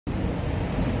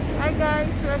Hi guys,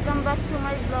 welcome back to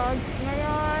my vlog.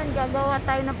 Ngayon, gagawa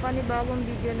tayo ng panibagong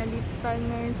video. Nandito tayo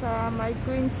ngayon sa my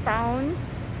Queenstown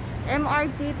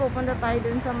MRT. Pupunta tayo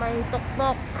dun sa may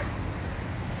Tuktok.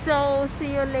 So,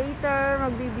 see you later.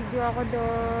 Magbibideo ako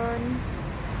dun.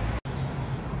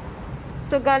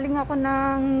 So, galing ako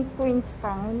ng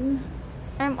Queenstown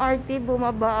MRT.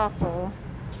 Bumaba ako.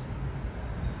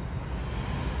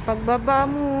 Pagbaba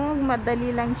mo, madali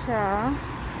lang siya.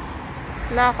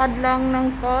 Lakad lang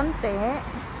ng konti.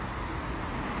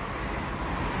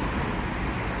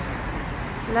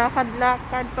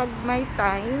 Lakad-lakad pag may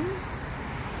time.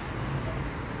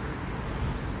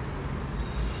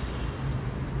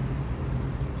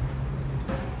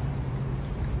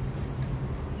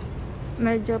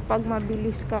 Medyo pag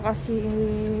mabilis ka kasi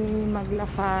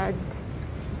maglakad,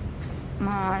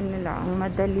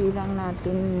 madali lang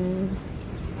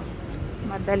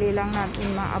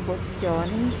natin maabot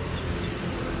dyan.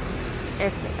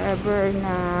 If ever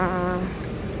na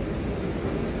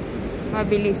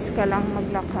mabilis ka lang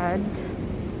maglakad.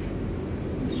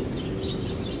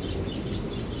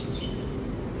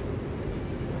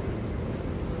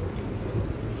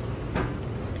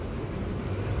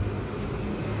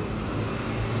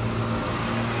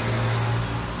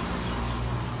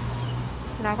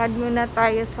 Lakad muna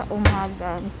tayo sa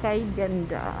umaga. Kay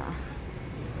ganda.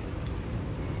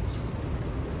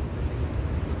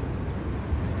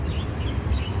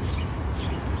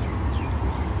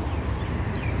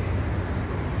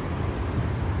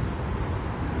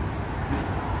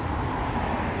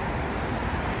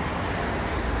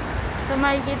 So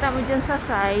makikita mo dyan sa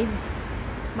side,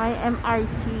 may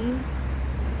MRT.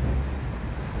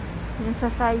 Yan sa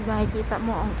side, makikita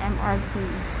mo ang MRT.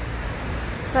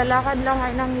 Sa lakad lang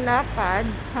ay ng lakad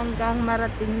hanggang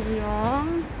marating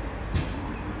yung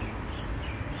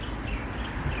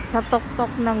sa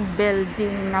tuktok ng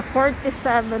building na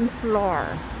 47th floor.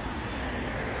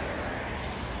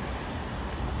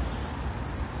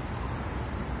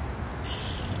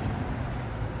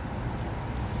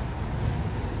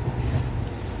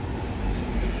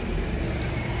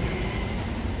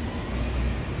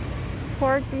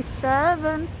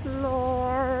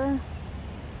 Floor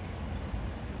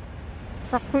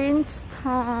sa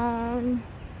Queenstown.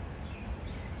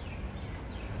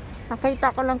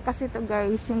 Nakita ko lang kasi to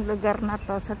guys, yung lugar na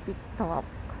to sa TikTok.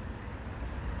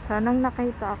 Sanang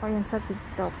nakita ko yan sa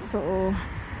TikTok. So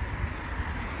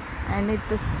I need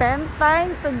to spend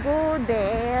time to go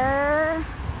there.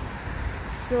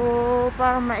 So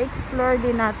para ma-explore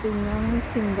din natin yung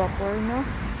Singapore, no?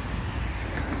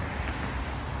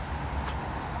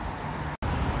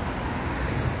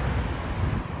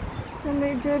 So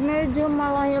medyo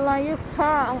malayo-layo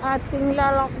pa ang ating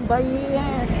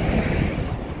lalakbayin.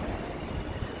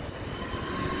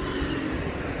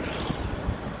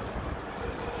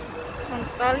 Ang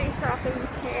tali sa aking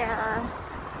hair.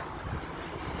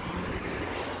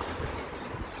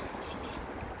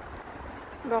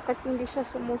 Bakit hindi siya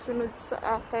sumusunod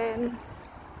sa akin?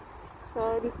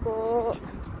 Sorry po.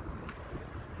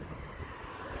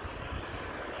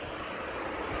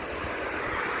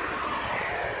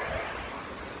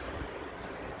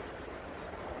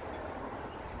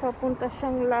 Papunta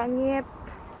siyang langit.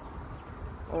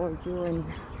 Oh, yun.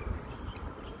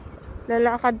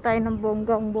 Lalakad tayo ng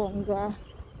bonggang-bongga.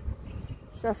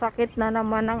 Sasakit na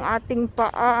naman ang ating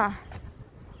paa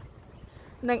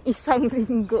ng isang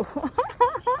linggo.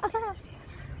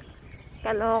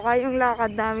 Kaloka yung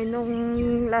lakad namin nung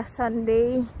last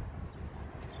Sunday.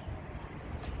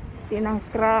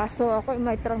 Tinangkraso ako.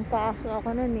 May trangkaso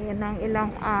ako nun ng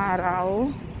ilang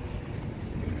araw.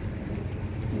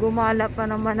 Gumala pa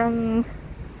naman ng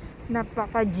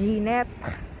napaka-ginet.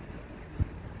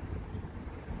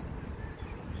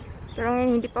 Pero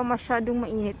ngayon hindi pa masyadong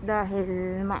mainit dahil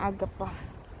maaga pa.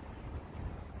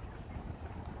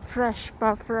 Fresh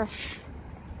pa,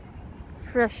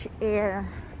 fresh air.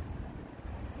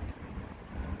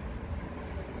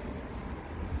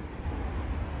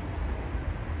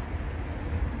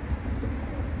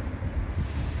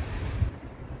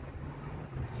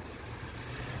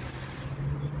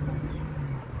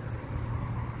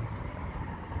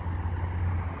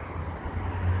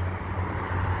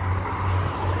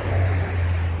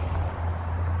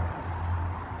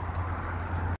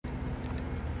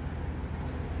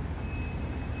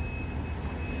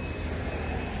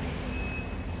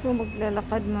 So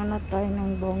maglalakad muna tayo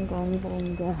ng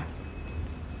bonggang-bongga.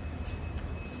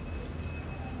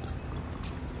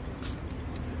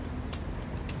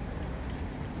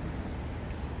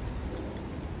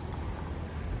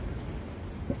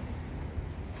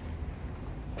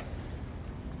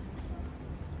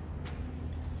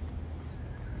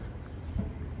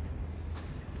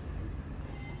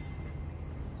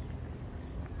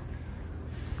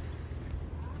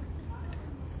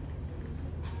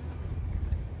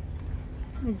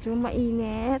 Medyo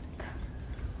mainit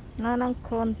na ng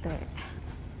konti.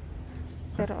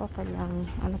 Pero okay lang.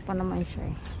 Ano pa naman siya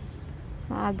eh.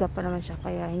 Maaga pa naman siya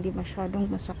kaya hindi masyadong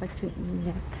masakit yung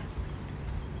init.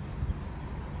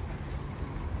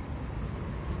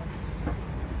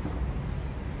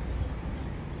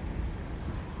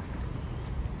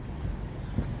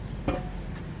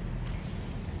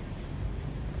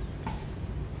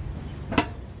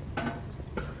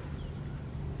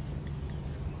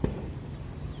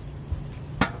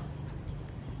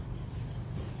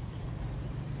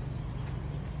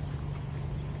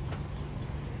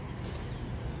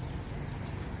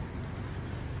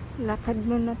 Lakad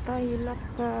muna tayo,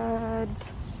 lakad.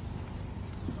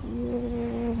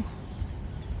 Yeah.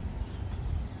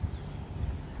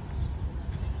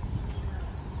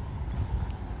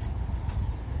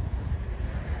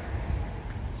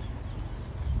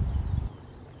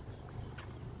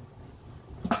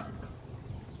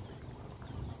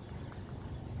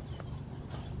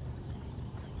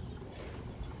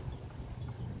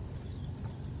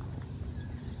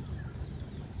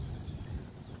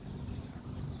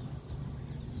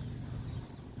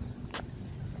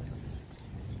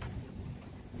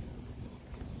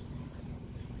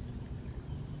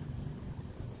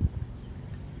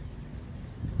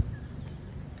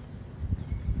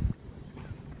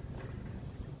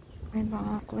 May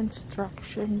mga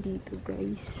construction dito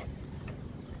guys.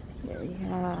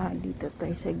 Kaya dito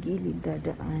tayo sa gilid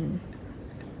dadaan.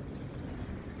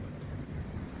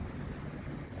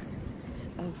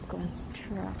 Of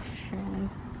construction.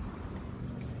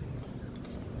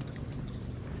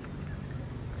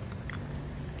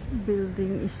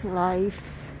 Building is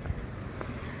life.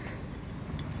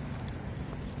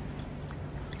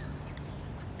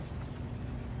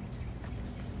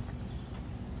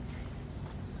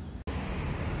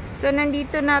 So,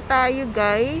 nandito na tayo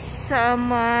guys sa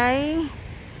may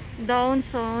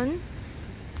downzone.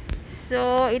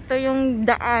 So, ito yung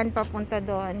daan papunta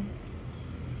doon.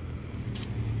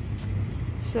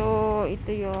 So, ito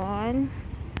yon.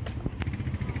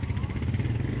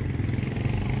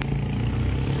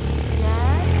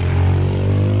 Yan.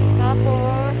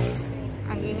 Tapos,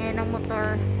 ang ingay ng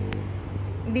motor.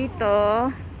 Dito,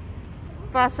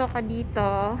 pasok ka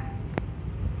dito.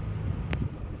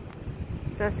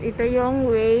 Tapos, ito yung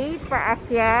way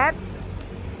paakyat.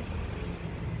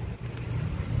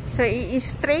 So,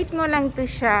 i-straight mo lang to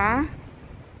siya.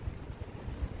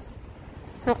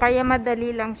 So, kaya madali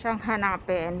lang siyang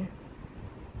hanapin.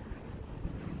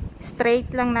 Straight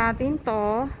lang natin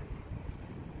to.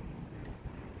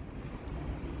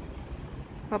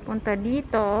 Papunta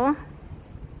dito.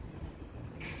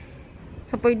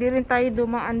 So, pwede rin tayo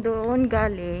dumaan doon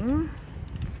galing.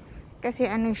 Kasi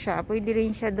ano siya, pwede rin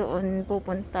siya doon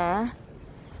pupunta.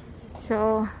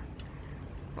 So,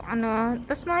 ano,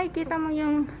 tapos makikita mo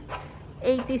yung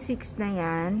 86 na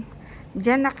yan.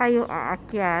 Diyan na kayo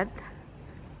aakyat.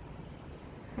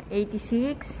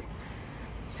 86.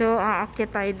 So,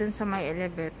 aakyat tayo dun sa may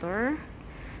elevator.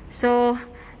 So,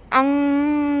 ang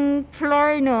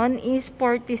floor nun is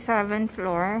 47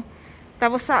 floor.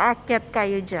 Tapos, aakyat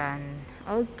kayo dyan.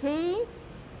 Okay?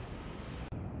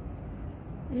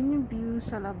 Yun yung view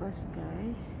sa labas,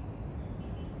 guys.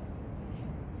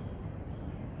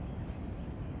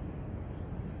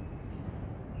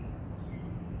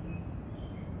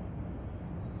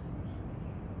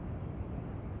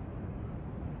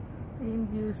 Yung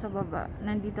view sa baba.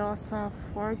 Nandito ako sa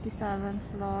 47th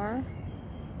floor.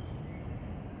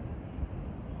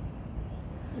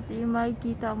 Ito yung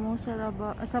makikita mo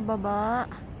sa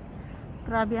baba.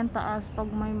 Grabe ang taas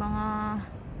pag may mga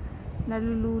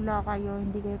nalulula kayo,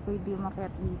 hindi kayo pwede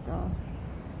umakyat dito.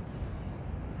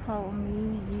 How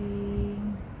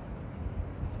amazing.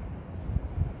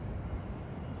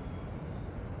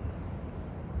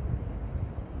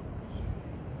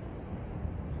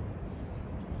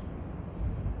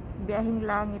 Biyahing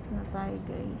langit na tayo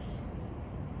guys.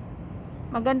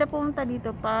 Maganda pumunta dito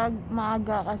pag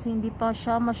maaga kasi hindi pa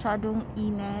siya masyadong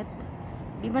init.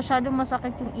 Hindi masyadong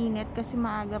masakit yung init kasi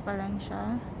maaga pa lang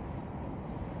siya.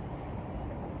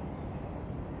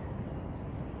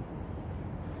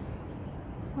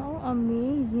 How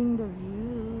amazing the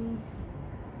view.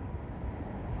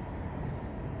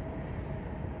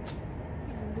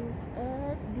 Look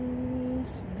at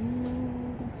this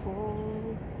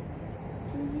beautiful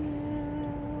view.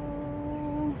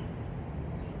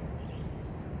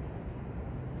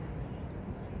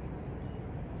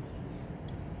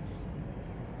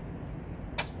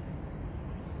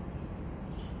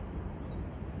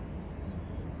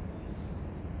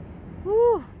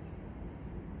 Woo!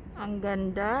 Ang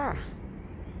ganda.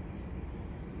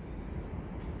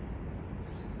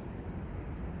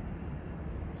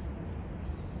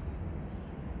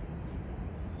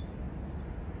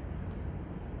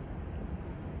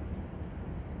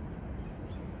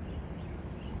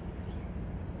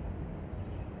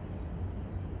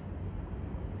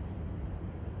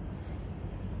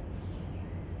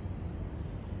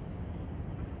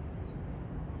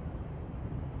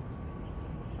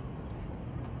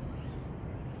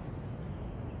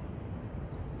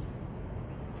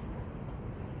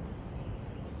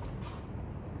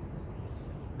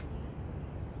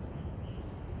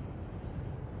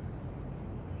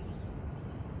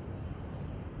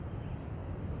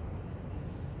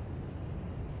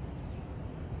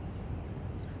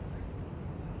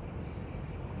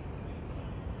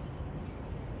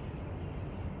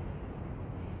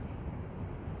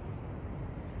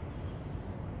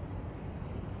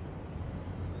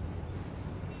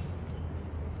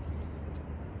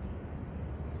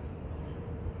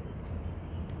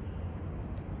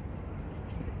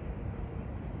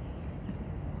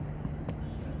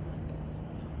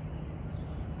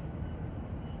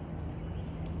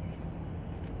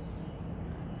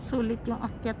 sulit yung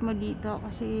akyat mo dito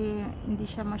kasi hindi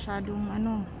siya masyadong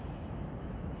ano,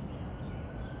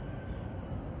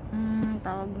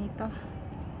 tawag nito,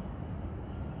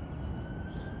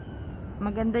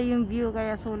 maganda yung view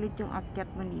kaya sulit yung akyat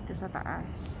mo dito sa taas.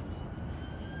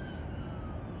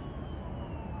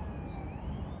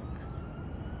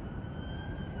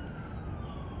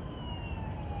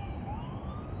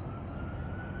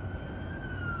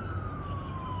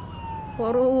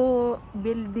 Puro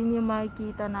building yung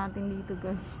makikita natin dito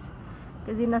guys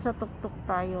kasi nasa tuktok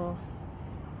tayo.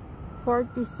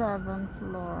 47th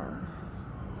floor.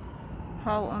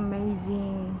 How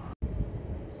amazing.